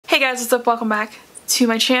guys, what's up? Welcome back to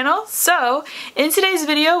my channel. So in today's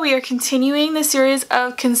video we are continuing the series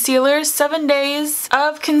of concealers, 7 days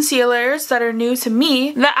of concealers that are new to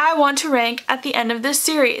me that I want to rank at the end of this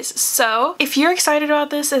series. So if you're excited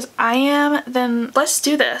about this as I am, then let's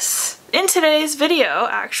do this. In today's video,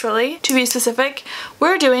 actually, to be specific,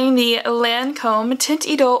 we're doing the Lancome Tint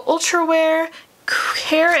IDOLE Ultra Wear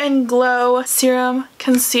Hair and Glow Serum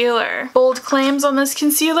Concealer. Bold claims on this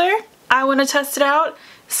concealer. I want to test it out.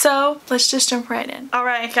 So let's just jump right in.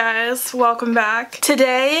 Alright guys, welcome back.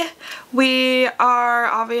 Today we are,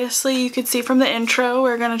 obviously you could see from the intro,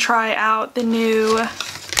 we're gonna try out the new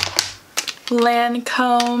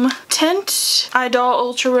Lancome Tint IDOLE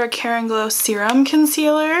Ultra Wear Hair and Glow Serum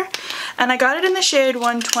Concealer. And I got it in the shade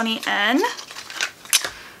 120N.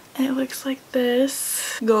 And it looks like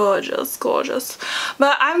this. Gorgeous, gorgeous.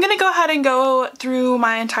 But I'm gonna go ahead and go through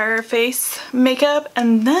my entire face makeup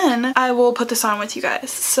and then I will put this on with you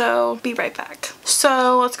guys. So be right back.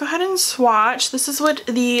 So let's go ahead and swatch. This is what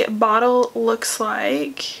the bottle looks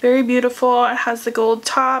like. Very beautiful. It has the gold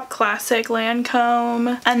top, classic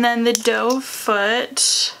Lancome. And then the doe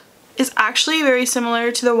foot is actually very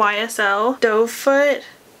similar to the YSL doe foot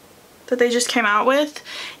that they just came out with,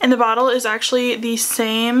 and the bottle is actually the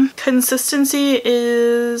same. Consistency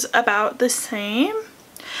is about the same.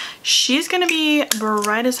 She's gonna be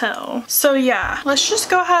bright as hell. So yeah, let's just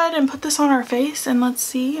go ahead and put this on our face and let's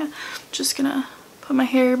see. I'm just gonna put my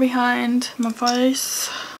hair behind my face.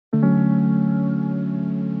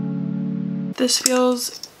 This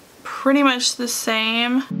feels pretty much the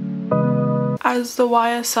same as the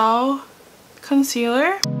YSL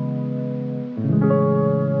concealer.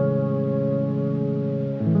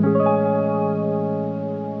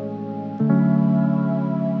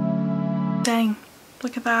 Dang,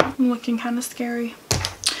 look at that. I'm looking kind of scary.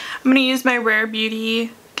 I'm gonna use my Rare Beauty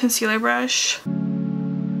concealer brush. I'm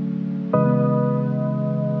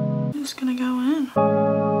just gonna go in.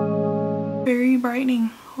 Very brightening.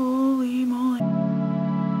 Holy moly.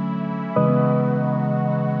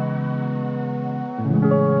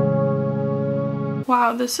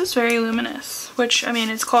 Wow, this is very luminous, which, I mean,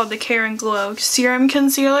 it's called the Hair and Glow Serum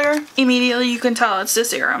Concealer. Immediately you can tell it's the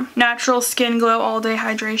serum. Natural skin glow all day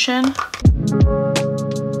hydration.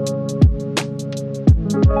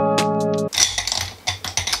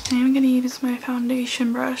 I'm gonna use my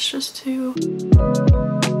foundation brush just to...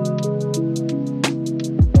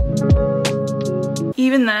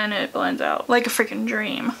 Even then it blends out like a freaking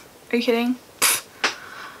dream. Are you kidding? Pfft.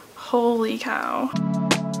 Holy cow.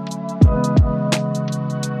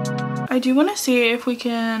 I do want to see if we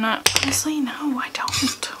can, honestly, no, I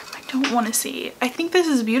don't want to see. I think this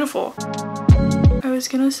is beautiful. I was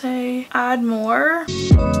gonna say add more.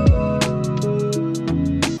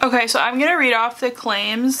 Okay, so I'm gonna read off the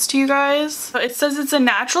claims to you guys. It says it's a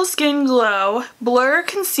natural skin glow, blur,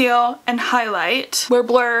 conceal, and highlight. We're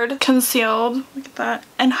blurred, concealed, look at that,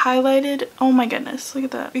 and highlighted. Oh my goodness, look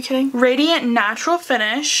at that. Are you kidding? Radiant natural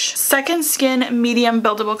finish, second skin medium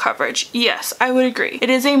buildable coverage. Yes, I would agree. It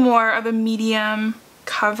is a more of a medium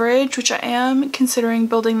coverage, which I am considering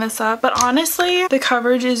building this up, but honestly the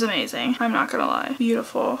coverage is amazing. I'm not gonna lie.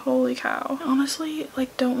 Beautiful. Holy cow. I honestly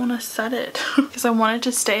like don't want to set it because I want it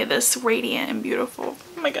to stay this radiant and beautiful.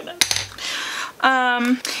 Oh my goodness.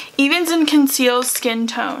 Evens and conceals skin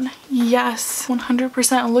tone. Yes,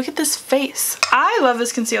 100%. Look at this face. I love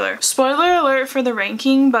this concealer. Spoiler alert for the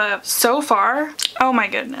ranking, but so far, oh my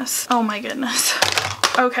goodness. Oh my goodness.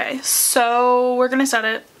 Okay, so we're gonna set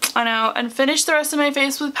it. I know, and finish the rest of my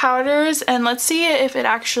face with powders, and let's see if it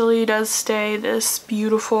actually does stay this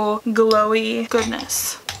beautiful glowy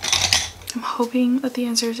goodness. I'm hoping that the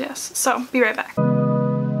answer is yes. So be right back.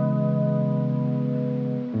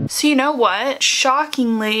 So you know what?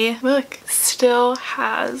 Shockingly, look, still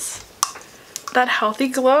has that healthy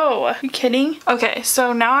glow. Are you kidding? Okay,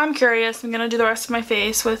 so now I'm curious. I'm gonna do the rest of my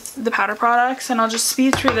face with the powder products, and I'll just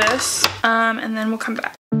speed through this, and then we'll come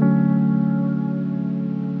back.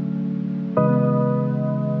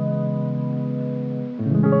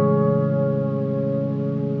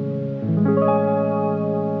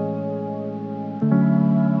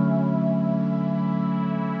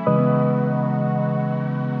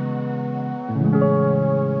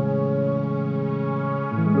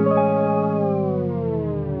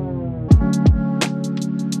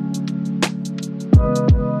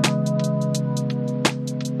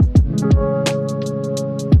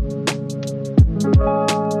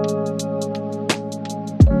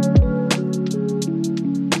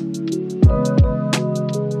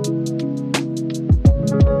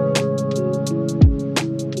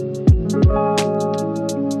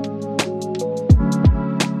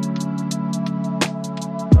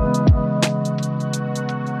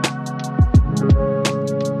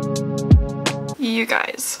 you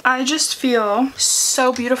guys. I just feel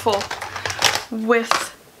so beautiful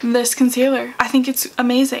with this concealer. I think it's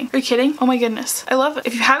amazing. Are you kidding? Oh my goodness. I love it.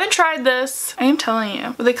 If you haven't tried this, I am telling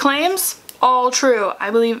you, the claims, all true.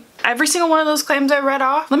 I believe every single one of those claims I read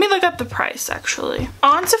off. Let me look up the price actually.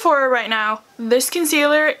 On Sephora right now, this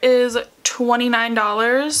concealer is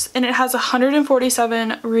 $29 and it has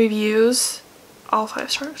 147 reviews. All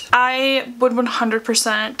 5 stars. I would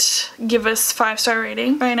 100% give us 5-star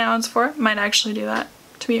rating right now on Sephora. Might actually do that,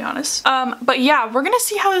 to be honest. But yeah, we're gonna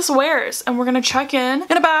see how this wears and we're gonna check in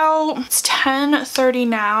about, it's 10:30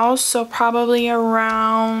 now, so probably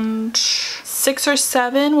around 6 or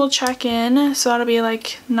 7 we'll check in, so that'll be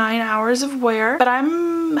like 9 hours of wear. But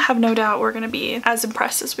have no doubt we're gonna be as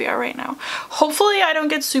impressed as we are right now. Hopefully I don't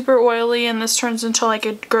get super oily and this turns into like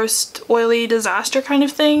a gross oily disaster kind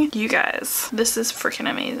of thing. You guys, this is freaking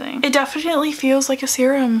amazing. It definitely feels like a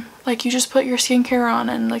serum, like you just put your skincare on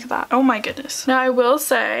and like that. Oh my goodness. Now I will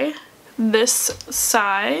say this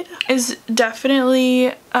side is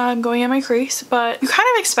definitely going in my crease, but you kind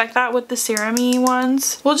of expect that with the serum-y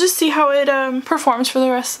ones. We'll just see how it performs for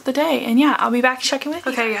the rest of the day, and yeah, I'll be back checking with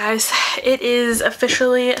you. Okay guys, it is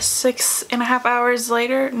officially 6.5 hours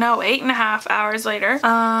later, no, 8.5 hours later,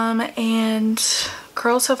 and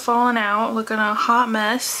curls have fallen out, looking a hot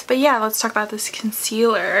mess. But yeah, let's talk about this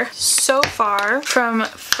concealer. So far, from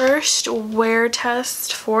first wear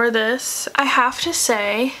test for this, I have to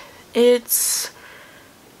say it's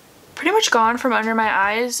pretty much gone from under my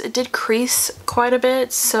eyes. It did crease quite a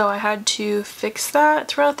bit, so I had to fix that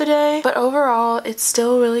throughout the day. But overall, it's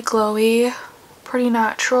still really glowy, pretty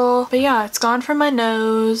natural. But yeah, it's gone from my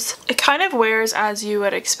nose. It kind of wears as you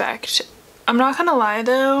would expect. I'm not gonna lie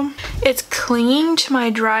though, it's clinging to my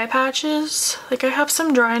dry patches. Like I have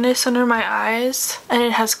some dryness under my eyes and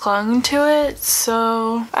it has clung to it,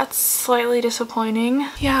 so that's slightly disappointing.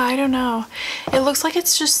 Yeah, I don't know. It looks like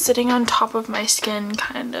it's just sitting on top of my skin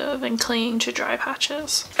kind of and clinging to dry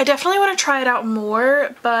patches. I definitely want to try it out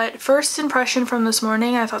more, but first impression from this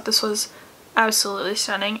morning, I thought this was absolutely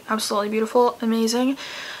stunning, absolutely beautiful, amazing.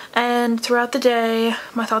 And throughout the day,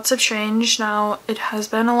 my thoughts have changed. Now, it has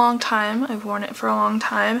been a long time. I've worn it for a long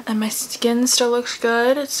time. And my skin still looks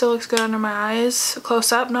good. It still looks good under my eyes.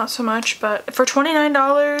 Close up, not so much. But for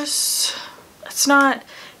 $29, it's not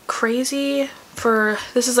crazy.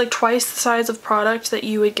 This is like twice the size of product that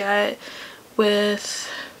you would get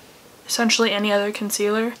with essentially any other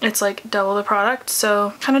concealer. It's like double the product.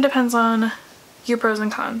 So, kind of depends on your pros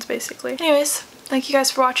and cons, basically. Anyways, thank you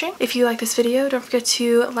guys for watching. If you like this video, don't forget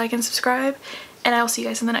to like and subscribe, and I will see you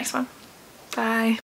guys in the next one. Bye.